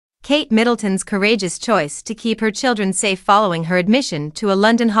Kate Middleton's courageous choice to keep her children safe following her admission to a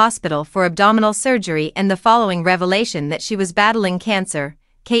London hospital for abdominal surgery and the following revelation that she was battling cancer.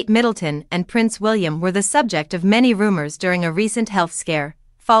 Kate Middleton and Prince William were the subject of many rumors during a recent health scare.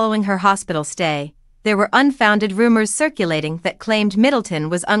 Following her hospital stay, there were unfounded rumors circulating that claimed Middleton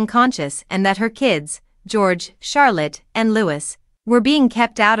was unconscious and that her kids, George, Charlotte, and Louis, were being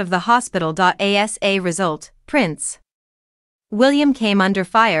kept out of the hospital. As a result, Prince William came under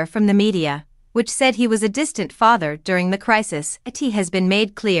fire from the media, which said he was a distant father during the crisis. It has been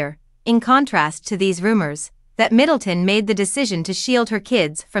made clear, in contrast to these rumors, that Middleton made the decision to shield her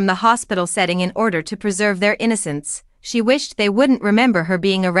kids from the hospital setting in order to preserve their innocence. She wished they wouldn't remember her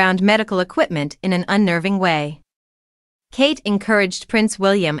being around medical equipment in an unnerving way. Kate encouraged Prince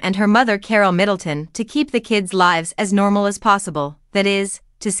William and her mother Carol Middleton to keep the kids' lives as normal as possible, that is,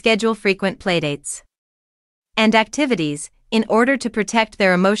 to schedule frequent playdates and activities. In order to protect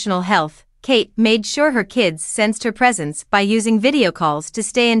their emotional health, Kate made sure her kids sensed her presence by using video calls to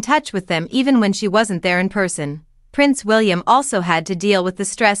stay in touch with them even when she wasn't there in person. Prince William also had to deal with the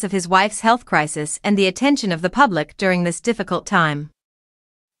stress of his wife's health crisis and the attention of the public during this difficult time.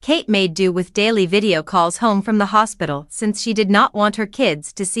 Kate made do with daily video calls home from the hospital since she did not want her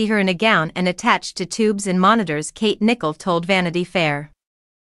kids to see her in a gown and attached to tubes and monitors. Kate Nichol told Vanity Fair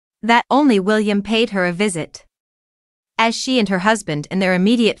that only William paid her a visit, as she and her husband and their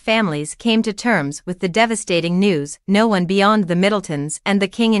immediate families came to terms with the devastating news. No one beyond the Middletons and the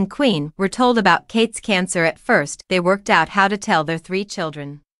King and Queen were told about Kate's cancer at first. They worked out how to tell their 3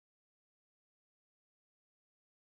 children